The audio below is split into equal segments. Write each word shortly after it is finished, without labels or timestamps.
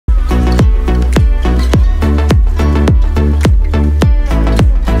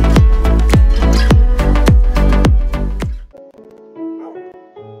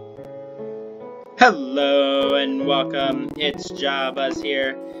Hello and welcome, it's Jabba's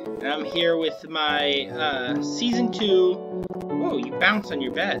here, and I'm here with my Season 2, whoa, you bounce on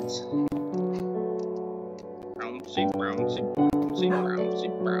your beds. Bouncy, bouncy, bouncy, bouncy,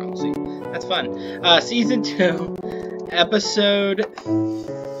 bouncy. That's fun. Season 2, Episode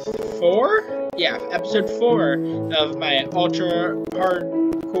 4? Yeah, Episode 4 of my Ultra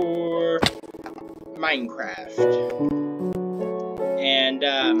Hardcore Minecraft. And,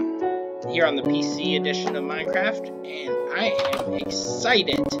 here on the PC edition of Minecraft, and I am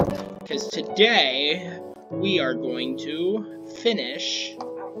excited because today we are going to finish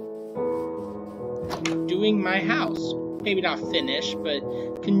doing my house. Maybe not finish,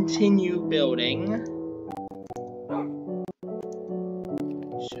 but continue building.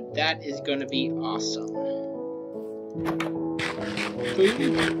 So that is going to be awesome.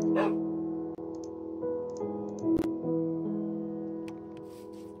 Boom.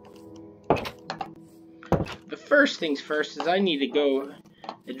 First things first is I need to go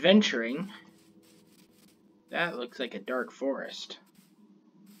adventuring. That looks like a dark forest.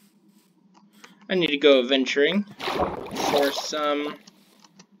 I need to go adventuring for some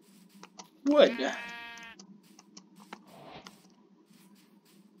wood.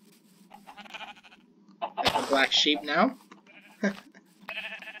 That's a black sheep now.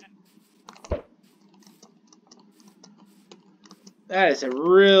 That is a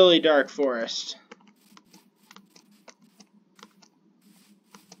really dark forest.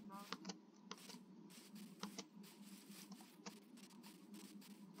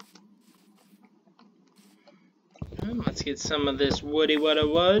 Let's get some of this woody wood.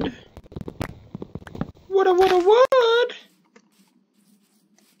 Wood.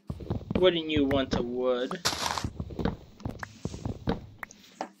 Wouldn't you want a wood?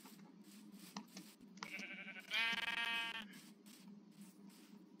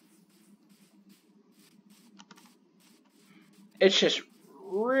 It's just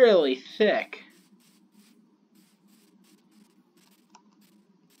really thick.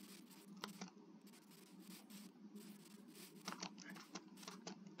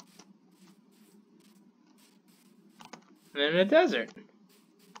 In a desert.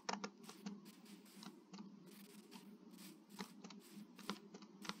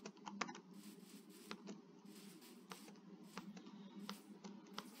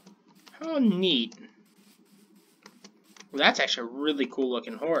 How neat. Well, that's actually a really cool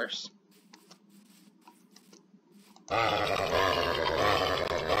looking horse.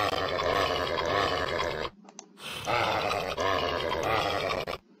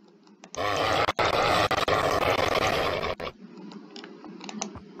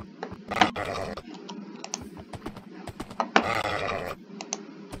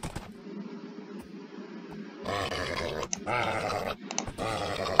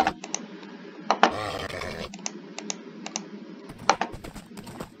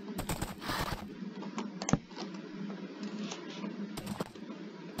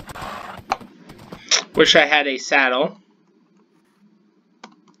 Wish I had a saddle.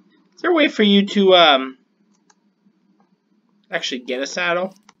 Is there a way for you to actually get a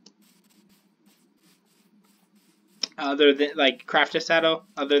saddle? Other than, like, craft a saddle?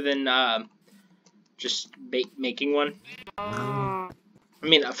 Other than just making one? I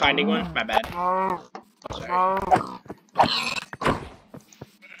mean, finding one? My bad. Sorry.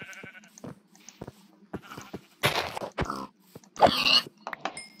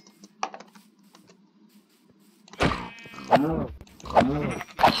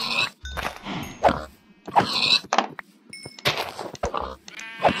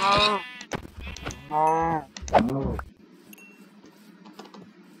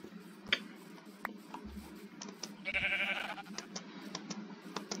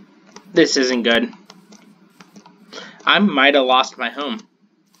 This isn't good. I might have lost my home.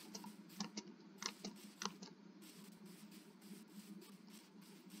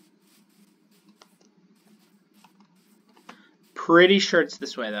 Pretty sure it's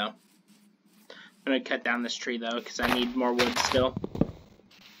this way, though. I'm gonna cut down this tree, though, because I need more wood still.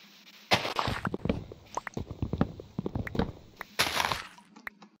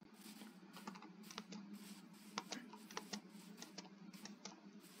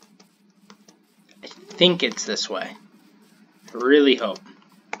 I think it's this way. I really hope.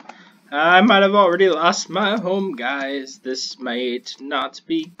 I might have already lost my home, guys. This might not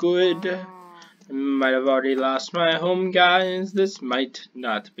be good. I might have already lost my home, guys. This might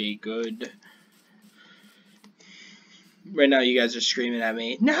not be good. Right now, you guys are screaming at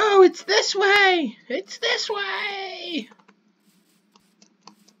me. No, it's this way! It's this way!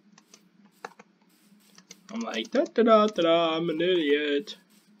 I'm like, da da da da da, I'm an idiot.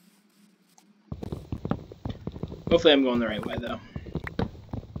 Hopefully I'm going the right way, though.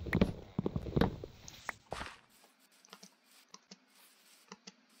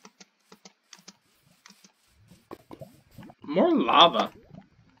 More lava.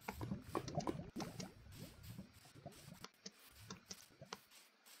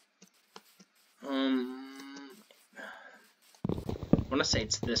 I want to say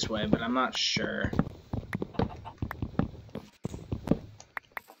it's this way, but I'm not sure.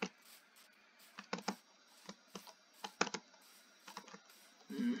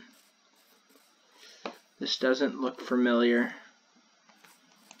 This doesn't look familiar.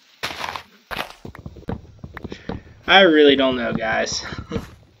 I really don't know, guys.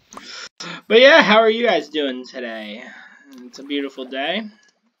 But yeah, how are you guys doing today? It's a beautiful day.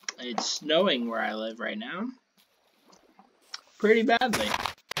 It's snowing where I live right now. Pretty badly.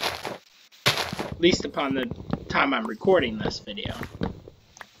 At least upon the time I'm recording this video.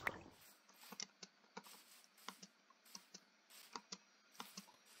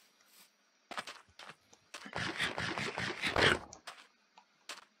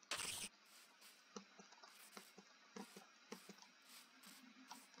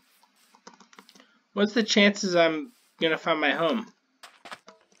 What's the chances I'm gonna find my home?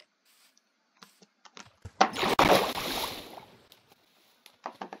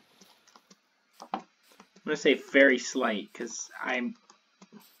 I'm gonna say very slight, because I'm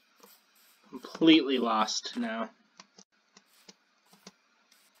completely lost now.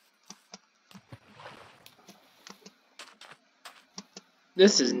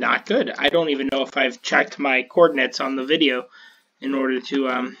 This is not good. I don't even know if I've checked my coordinates on the video in order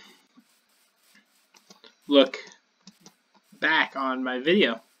to look back on my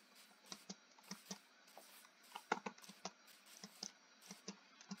video.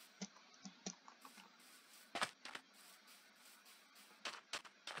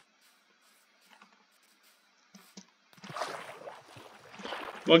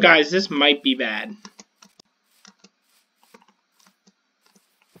 Well, guys, this might be bad.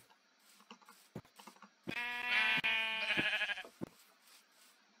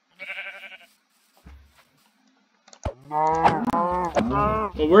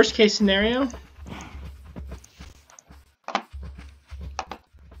 Well, worst case scenario.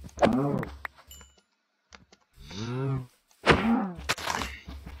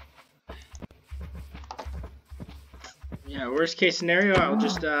 Yeah, worst case scenario, I'll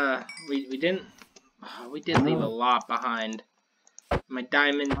just we did leave a lot behind. My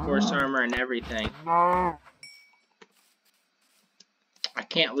diamond, horse armor, and everything. I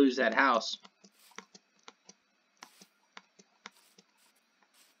can't lose that house.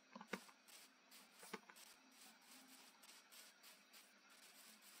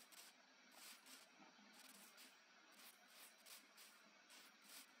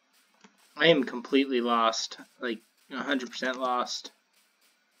 I am completely lost, like 100% lost.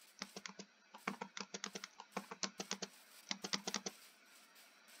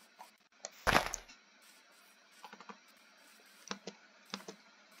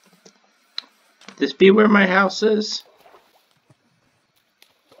 This be where my house is?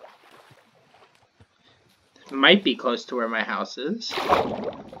 This might be close to where my house is.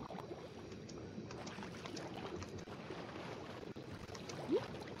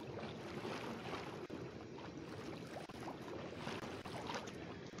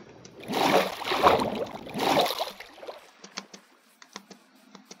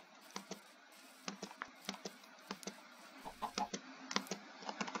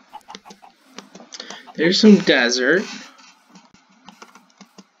 There's some desert.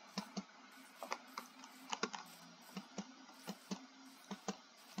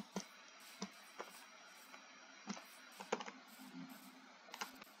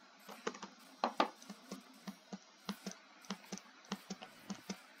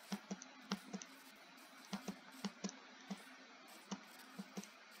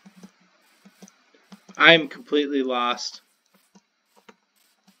 I'm completely lost.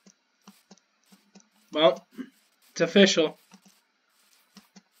 Well, it's official.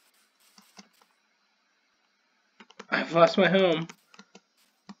 I've lost my home.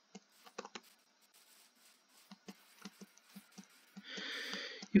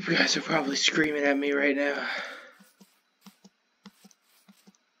 You guys are probably screaming at me right now.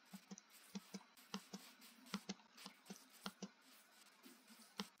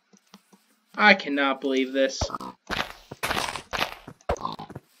 I cannot believe this.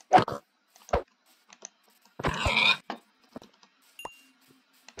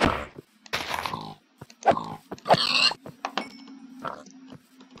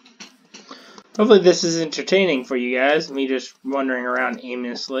 Hopefully this is entertaining for you guys, me just wandering around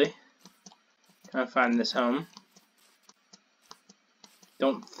aimlessly trying to find this home.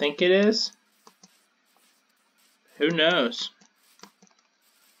 don't think it is. Who knows?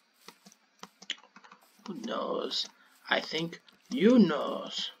 Who knows? I think you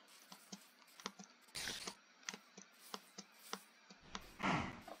knows.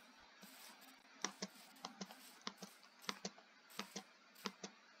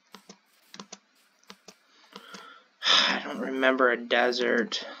 I don't remember a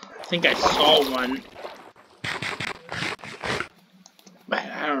desert. I think I saw one, but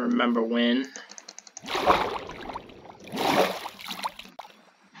I don't remember when.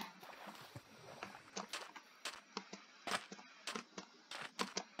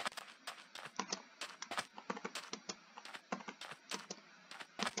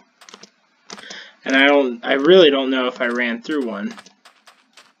 And I really don't know if I ran through one.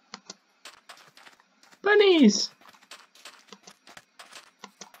 Bunnies!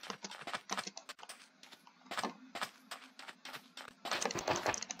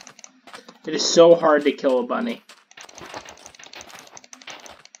 It is so hard to kill a bunny.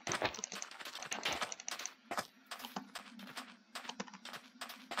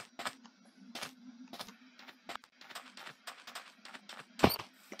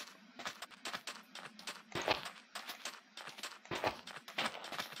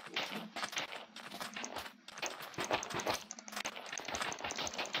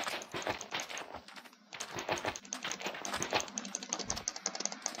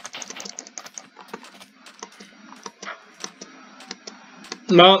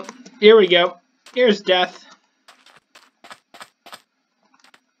 Well, here we go. Here's death.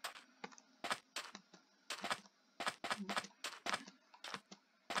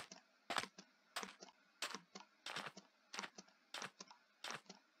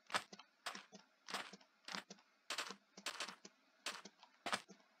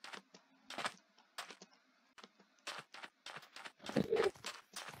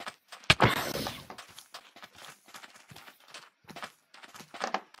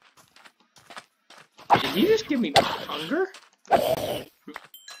 Did he just give me hunger?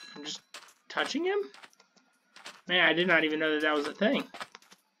 From just touching him? Man, I did not even know that that was a thing.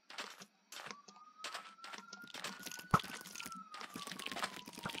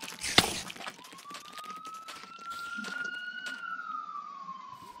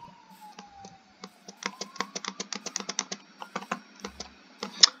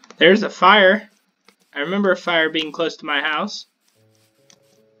 There's a fire. I remember a fire being close to my house.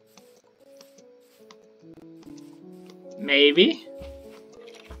 Maybe.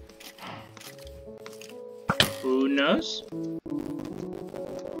 Who knows?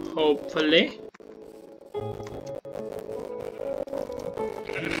 Hopefully.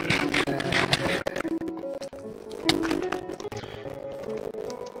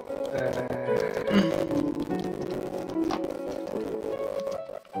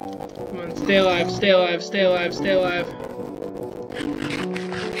 Come on, stay alive, stay alive, stay alive, stay alive.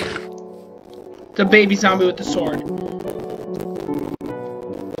 The baby zombie with the sword.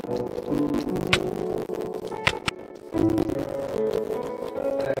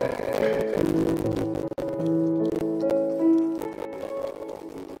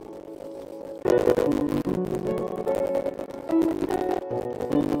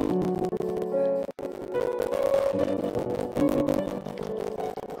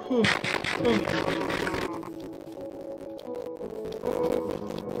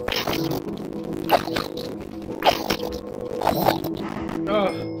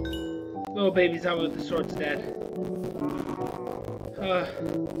 Oh, little baby zombie with the sword's dead.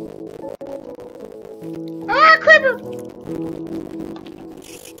 Ah, creeper!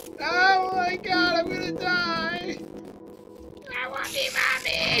 Oh my god, I'm gonna die! I want me,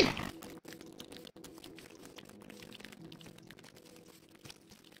 mommy!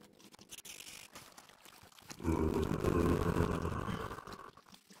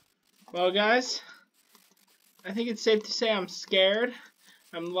 Well, guys, I think it's safe to say I'm scared.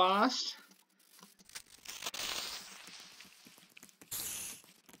 I'm lost.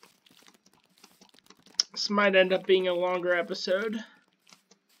 This might end up being a longer episode,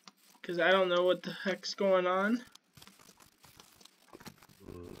 because I don't know what the heck's going on.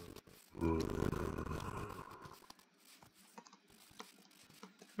 I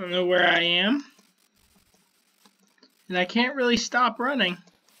don't know where I am. And I can't really stop running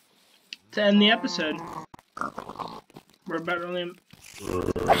to end the episode. We're about only...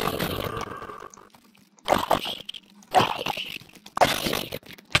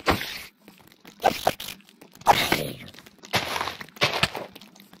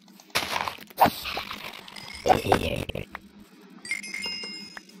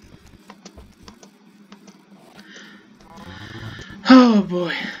 Oh Oh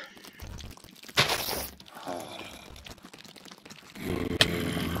boy.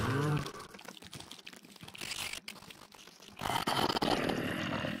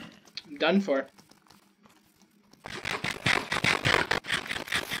 I'm done for.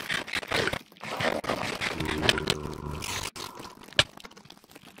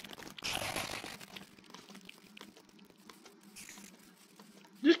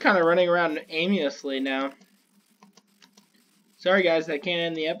 Just kind of running around aimlessly now. Sorry guys, that can't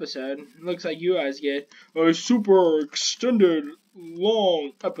end the episode. It looks like you guys get a super extended,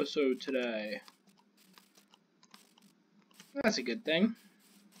 long episode today. That's a good thing.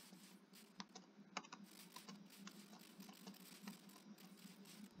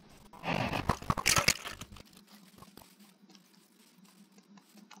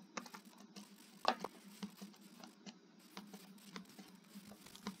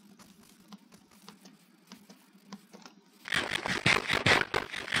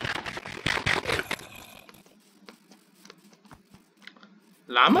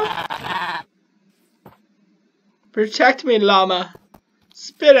 Llama? Protect me, llama.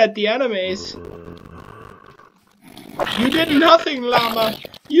 Spit at the enemies. You did nothing, llama.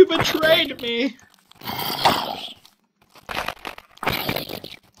 You betrayed me.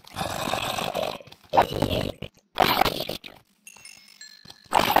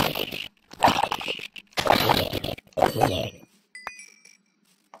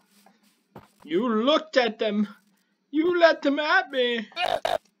 You looked at them. You let them at me.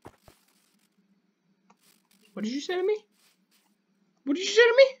 What did you say to me? What did you say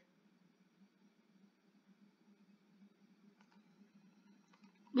to me?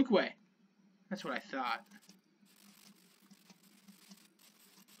 Look away. That's what I thought.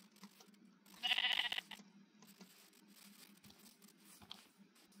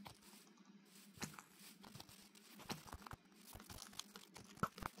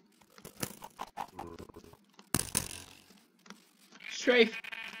 Strafe.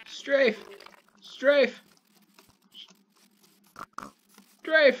 Strafe. Strafe.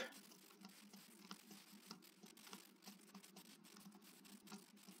 Strafe.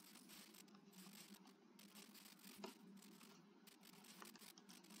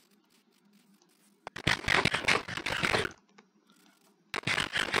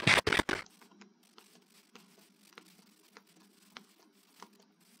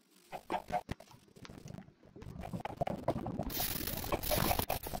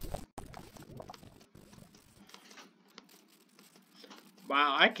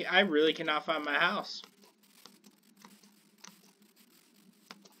 Wow, I really cannot find my house.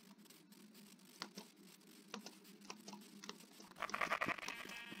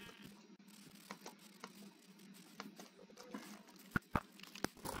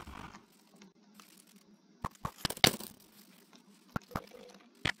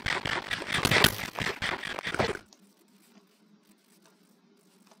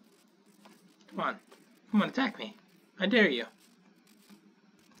 Come on. Come on, attack me. I dare you.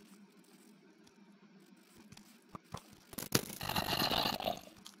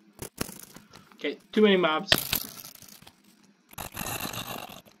 Okay, too many mobs.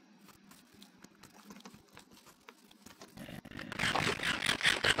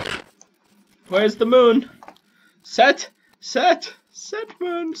 Where's the moon? Set! Set! Set,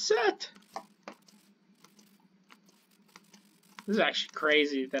 moon! Set! This is actually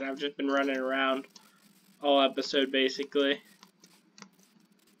crazy that I've just been running around all episode, basically.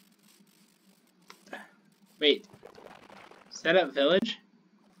 Wait. Is that a village?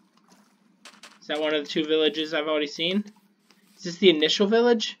 Is that one of the two villages I've already seen? Is this the initial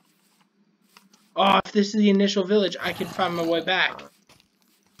village? Oh, if this is the initial village, I can find my way back.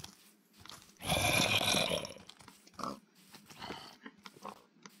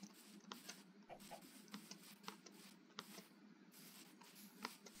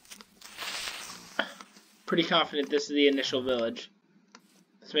 Pretty confident this is the initial village.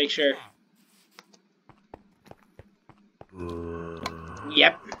 Let's make sure.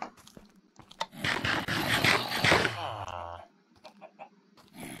 Yep.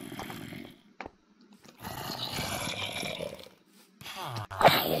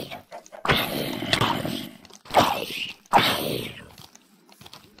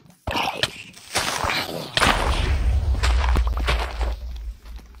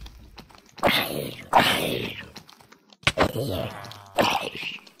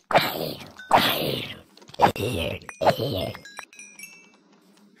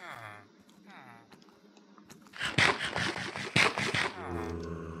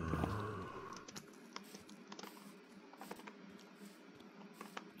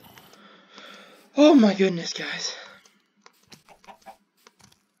 Oh my goodness, guys.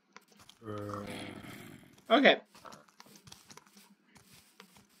 Okay.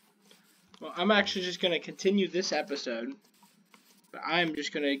 Well, I'm actually just going to continue this episode. But I'm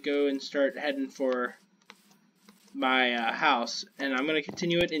just going to go and start heading for my house. And I'm going to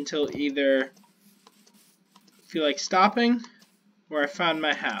continue it until either I feel like stopping or I found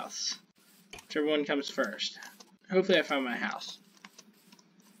my house. Whichever one comes first. Hopefully I found my house.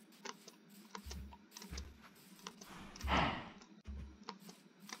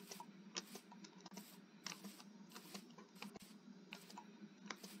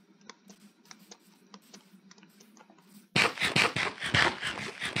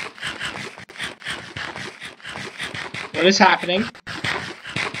 What is happening?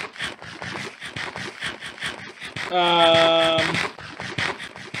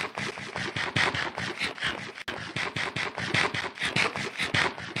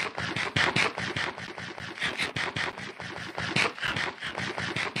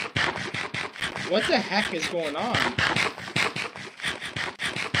 What the heck is going on?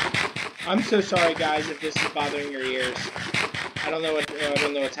 I'm so sorry, guys, if this is bothering your ears. I don't know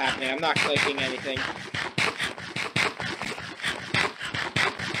what's happening. I'm not clicking anything.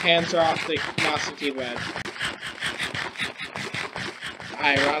 Hands are off the mouse and keyboard.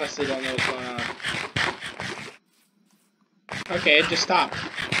 I honestly don't know what's going on. Okay, it just stopped.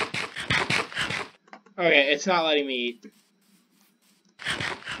 Okay, it's not letting me eat.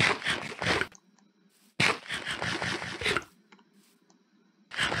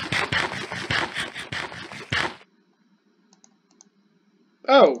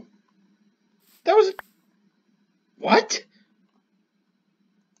 Oh. That was... What?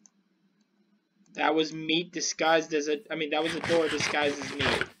 That was meat disguised as a... I mean, that was a door disguised as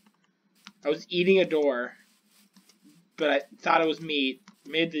meat. I was eating a door, but I thought it was meat.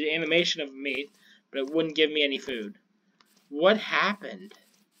 Made the animation of meat, but it wouldn't give me any food. What happened?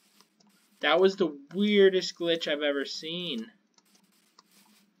 That was the weirdest glitch I've ever seen.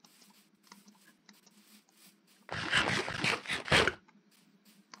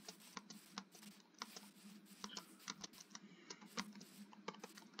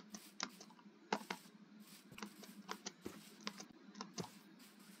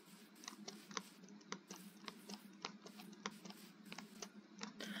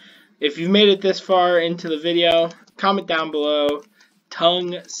 If you've made it this far into the video, comment down below,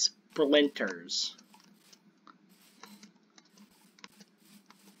 tongue splinters.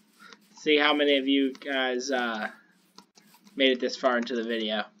 See how many of you guys made it this far into the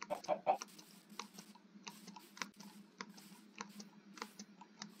video.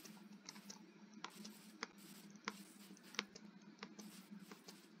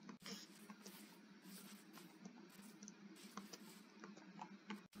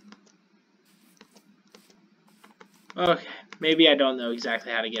 Okay, maybe I don't know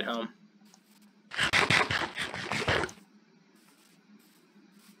exactly how to get home.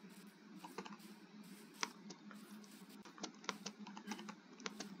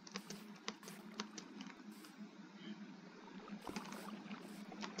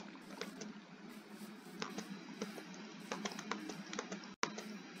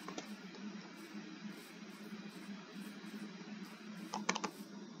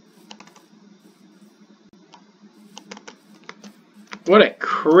 What a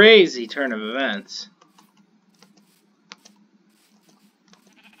crazy turn of events.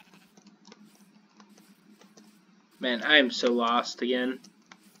 Man, I am so lost again.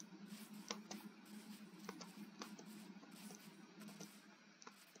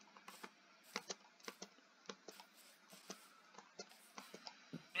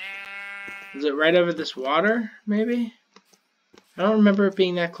 Is it right over this water, maybe? I don't remember it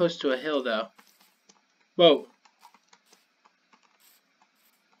being that close to a hill, though. Whoa.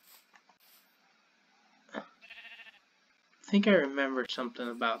 I think I remember something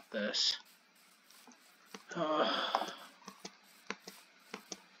about this. Oh.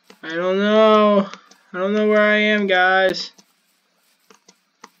 I don't know. I don't know where I am, guys.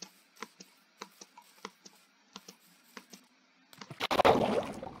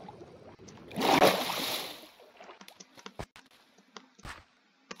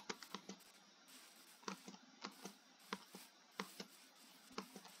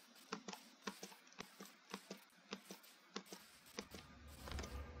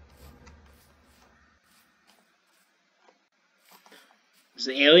 Is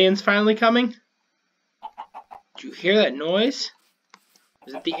the aliens finally coming? Did you hear that noise?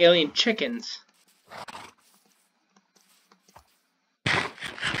 Is it the alien chickens?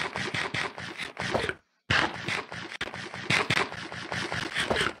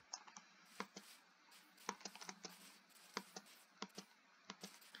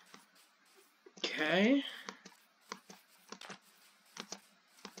 Okay.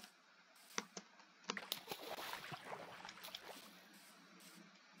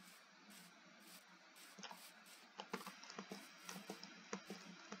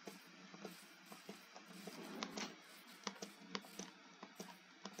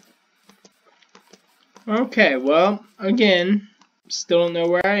 Okay, well, again, still don't know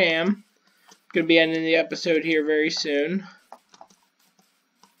where I am. Gonna be ending the episode here very soon.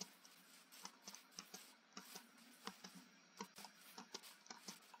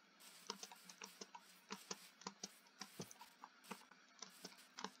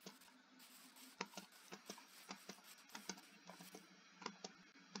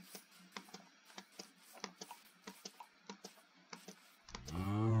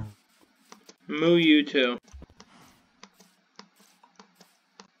 Moo you too.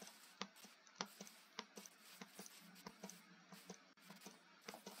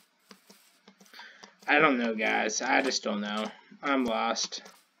 I don't know, guys. I just don't know. I'm lost.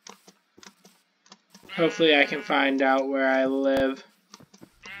 Hopefully I can find out where I live.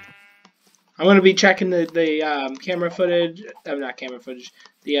 I'm going to be checking the camera footage, not camera footage,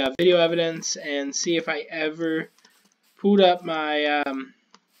 the video evidence, and see if I ever pulled up my,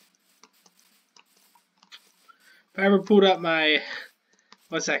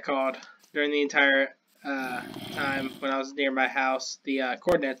 what's that called, during the entire time when I was near my house, the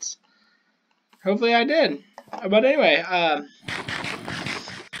coordinates. Hopefully I did. But anyway,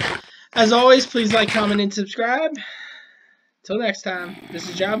 as always, please like, comment, and subscribe. Till next time, this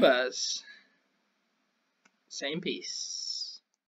is Jabuz. Same peace.